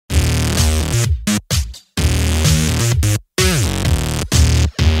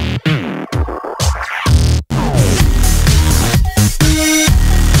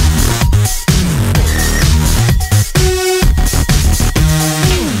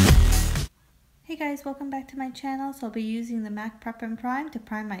guys, welcome back to my channel. So I'll be using the MAC Prep and Prime to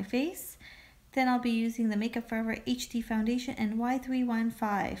prime my face. Then I'll be using the Makeup Forever HD Foundation in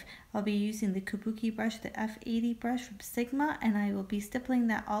Y315. I'll be using the Kabuki brush, the F80 brush from Sigma, and I will be stippling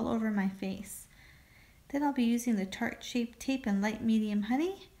that all over my face. Then I'll be using the Tarte Shape Tape in Light Medium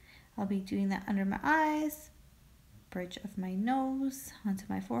Honey. I'll be doing that under my eyes, bridge of my nose, onto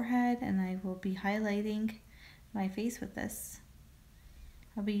my forehead, and I will be highlighting my face with this.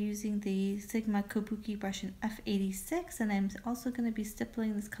 I'll be using the Sigma Kabuki brush in F86, and I'm also going to be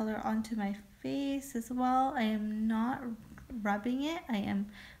stippling this color onto my face as well. I am not rubbing it, I am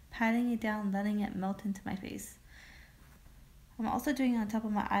patting it down, letting it melt into my face. I'm also doing it on top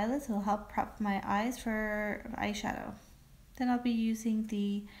of my eyelids, so it'll help prep my eyes for eyeshadow. Then I'll be using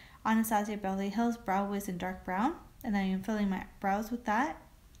the Anastasia Beverly Hills Brow Wiz in dark brown, and I am filling my brows with that.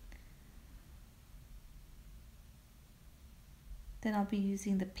 Then I'll be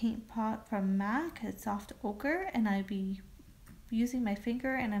using the Paint Pot from MAC, it's soft ochre, and I'll be using my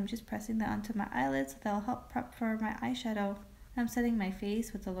finger and I'm just pressing that onto my eyelids, so that'll help prep for my eyeshadow. I'm setting my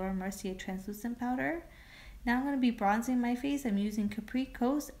face with the Laura Mercier translucent powder. Now I'm going to be bronzing my face. I'm using Capri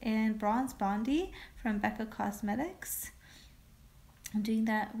Coast and Bronze Bondi from Becca Cosmetics. I'm doing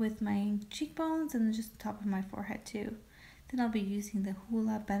that with my cheekbones and just the top of my forehead too. Then I'll be using the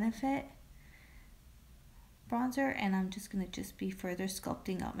Hoola Benefit bronzer, and I'm just going to be further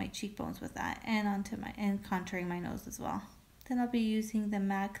sculpting out my cheekbones with that, and contouring my nose as well. Then I'll be using the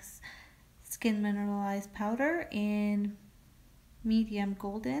MAC Skin Mineralize powder in medium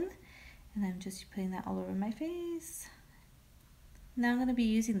golden, and I'm just putting that all over my face. Now I'm going to be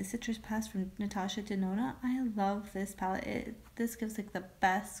using the Citrus Pass from Natasha Denona. I love this palette. This gives like the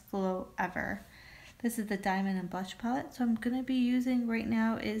best glow ever. This is the Diamond and Blush palette. So I'm going to be using right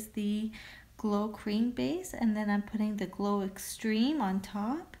now is the Glow Cream base, and then I'm putting the Glow Extreme on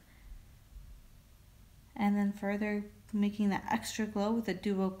top, and then further making that extra glow with the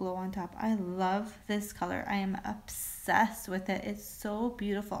Duo Glow on top. I love this color. I am obsessed with it. It's so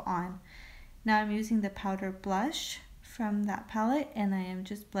beautiful on. Now I'm using the powder blush from that palette, and I am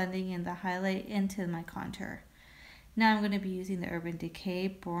just blending in the highlight into my contour. Now I'm going to be using the Urban Decay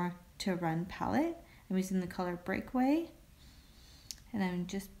Born to Run palette. I'm using the color Breakaway, and I'm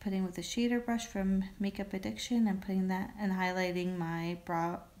just putting with the shader brush from Makeup Addiction and putting that and highlighting my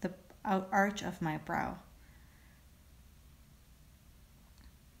brow, the arch of my brow.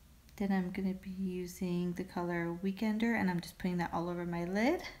 Then I'm going to be using the color Weekender, and I'm just putting that all over my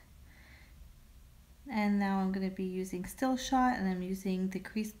lid. And now I'm going to be using Still Shot, and I'm using the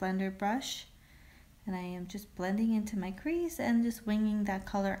crease blender brush, and I am just blending into my crease and just winging that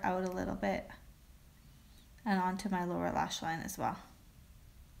color out a little bit and onto my lower lash line as well.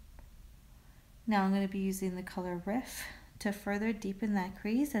 Now I'm going to be using the color Riff to further deepen that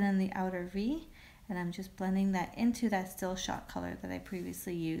crease and then the outer V, and I'm just blending that into that Still Shot color that I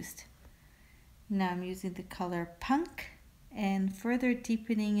previously used. Now I'm using the color Punk and further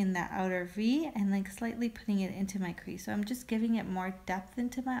deepening in that outer V and like slightly putting it into my crease. So I'm just giving it more depth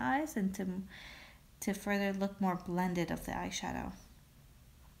into my eyes and to further look more blended of the eyeshadow.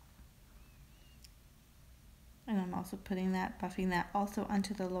 And I'm also putting that, buffing that also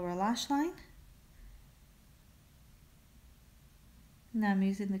onto the lower lash line. Now I'm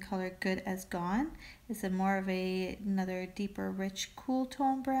using the color Good As Gone. It's more of another deeper, rich, cool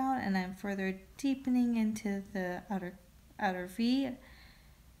tone brown, and I'm further deepening into the outer V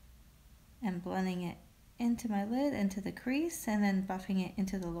and blending it into my lid, into the crease, and then buffing it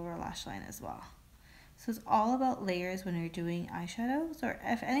into the lower lash line as well. So it's all about layers when you're doing eyeshadows, or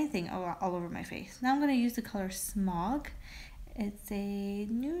if anything, all over my face. Now I'm going to use the color Smog. It's a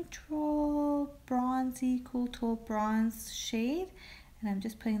neutral, bronzy, cool tone bronze shade, and I'm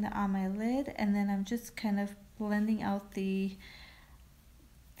just putting that on my lid, and then I'm just kind of blending out the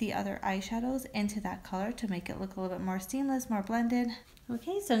other eyeshadows into that color to make it look a little bit more seamless, more blended.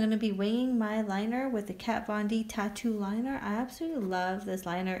 Okay, so I'm going to be winging my liner with the Kat Von D Tattoo Liner. I absolutely love this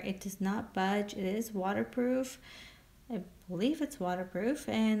liner. It does not budge. It is waterproof. I believe it's waterproof,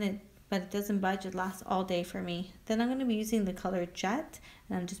 but it doesn't budge. It lasts all day for me. Then I'm going to be using the color Jet,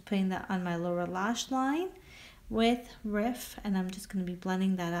 and I'm just putting that on my lower lash line with Riff, and I'm just going to be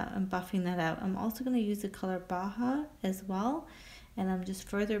blending that out and buffing that out. I'm also going to use the color Baja as well, and I'm just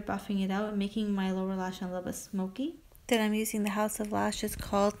further buffing it out and making my lower lash line a little bit smoky. Then I'm using the House of Lashes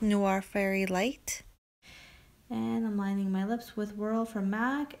called Noir Fairy Light, and I'm lining my lips with Whirl from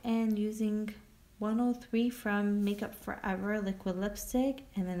MAC and using 103 from Makeup Forever liquid lipstick,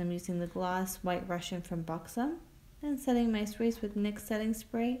 and then I'm using the gloss White Russian from Buxom and setting my sprays with NYX setting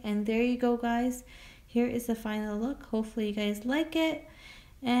spray. And there you go, guys. Here is the final look. Hopefully you guys like it.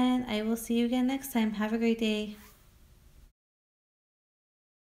 And I will see you again next time. Have a great day.